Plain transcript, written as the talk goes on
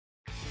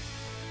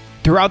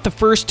Throughout the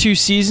first 2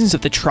 seasons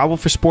of the Travel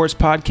for Sports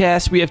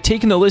podcast, we have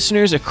taken the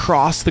listeners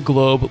across the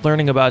globe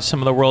learning about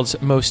some of the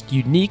world's most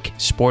unique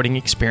sporting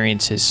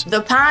experiences.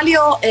 The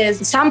palio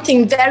is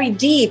something very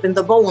deep in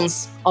the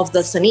bones of the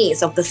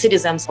Sanese, of the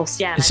citizens of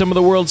Siena. Some of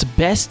the world's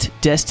best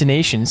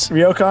destinations.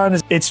 Ryokan,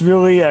 it's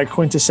really a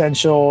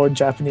quintessential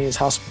Japanese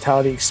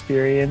hospitality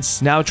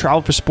experience. Now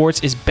Travel for Sports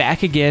is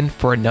back again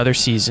for another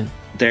season.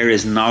 There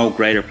is no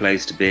greater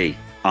place to be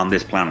on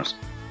this planet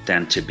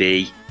than to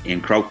be in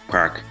Croke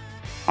Park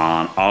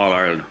on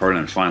All-Ireland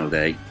Hurling Final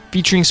Day.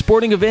 Featuring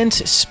sporting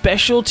events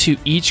special to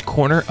each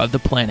corner of the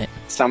planet.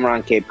 Summer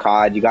on Cape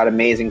Cod, you got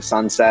amazing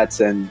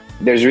sunsets, and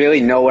there's really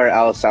nowhere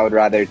else I would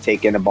rather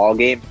take in a ball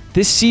game.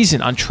 This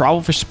season on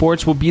Travel for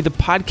Sports will be the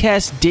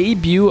podcast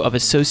debut of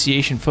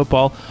association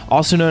football,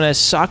 also known as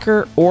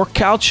soccer or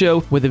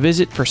calcio, with a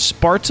visit for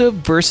Sparta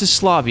versus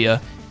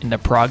Slavia in the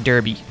Prague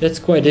Derby. That's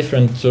quite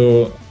different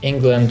to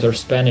England or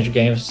Spanish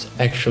games,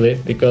 actually,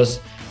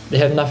 because they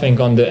have nothing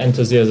on the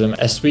enthusiasm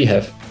as we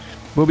have.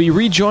 We'll be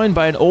rejoined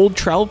by an old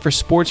Travel for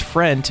Sports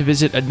friend to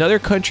visit another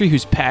country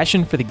whose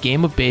passion for the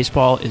game of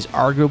baseball is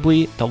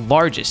arguably the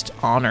largest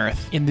on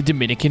earth, in the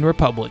Dominican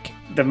Republic.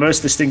 The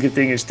most distinctive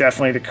thing is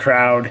definitely the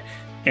crowd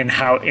and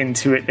how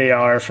into it they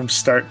are from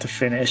start to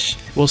finish.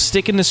 We'll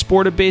stick in the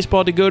sport of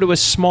baseball to go to a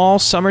small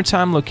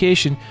summertime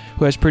location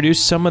who has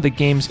produced some of the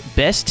game's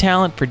best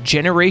talent for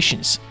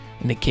generations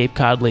in the Cape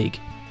Cod League.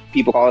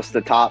 People call us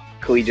the top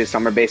collegiate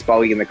summer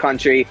baseball league in the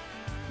country.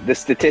 The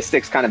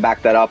statistics kind of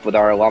back that up with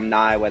our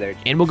alumni,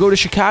 And we'll go to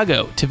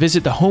Chicago to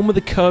visit the home of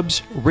the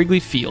Cubs, Wrigley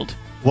Field.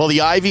 Well,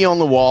 the ivy on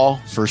the wall,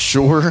 for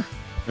sure,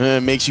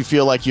 makes you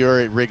feel like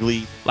you're at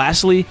Wrigley.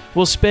 Lastly,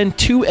 we'll spend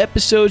 2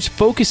 episodes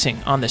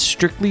focusing on the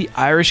strictly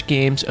Irish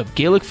games of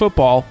Gaelic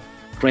football.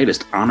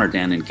 Greatest honour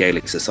then in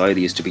Gaelic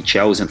society is to be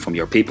chosen from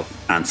your people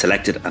and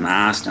selected and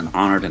asked and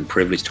honoured and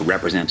privileged to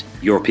represent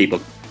your people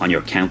on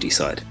your county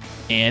side.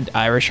 And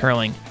Irish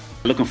hurling.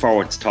 Looking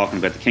forward to talking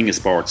about the king of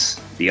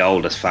sports, the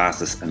oldest,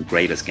 fastest and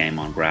greatest game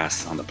on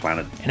grass on the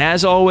planet. And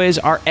as always,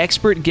 our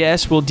expert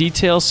guest will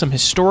detail some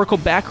historical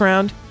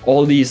background.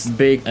 All these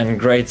big and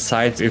great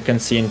sites you can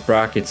see in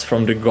Prague, it's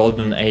from the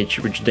Golden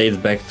Age, which dates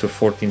back to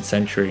 14th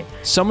century.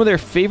 Some of their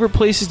favorite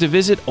places to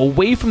visit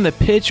away from the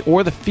pitch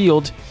or the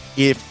field.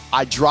 If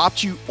I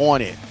dropped you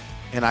on it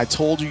and I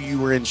told you you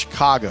were in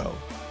Chicago,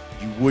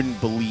 you wouldn't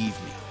believe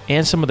me.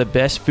 And some of the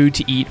best food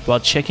to eat while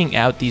checking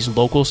out these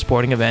local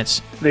sporting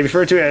events. They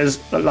refer to it as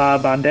La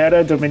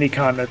Bandera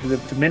Dominicana. The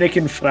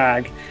Dominican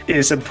flag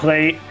is a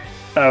plate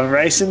of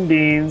rice and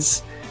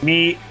beans,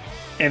 meat,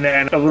 and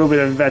then a little bit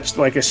of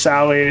like a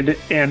salad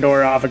and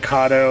or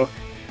avocado.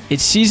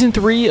 It's season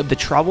 3 of the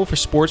Travel for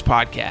Sports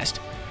podcast.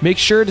 Make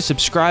sure to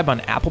subscribe on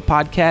Apple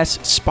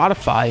Podcasts,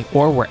 Spotify,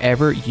 or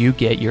wherever you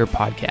get your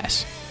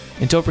podcasts.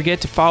 And don't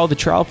forget to follow the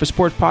Travel for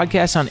Sports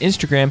podcast on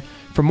Instagram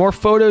for more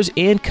photos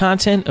and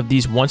content of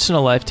these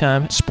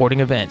once-in-a-lifetime sporting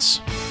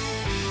events.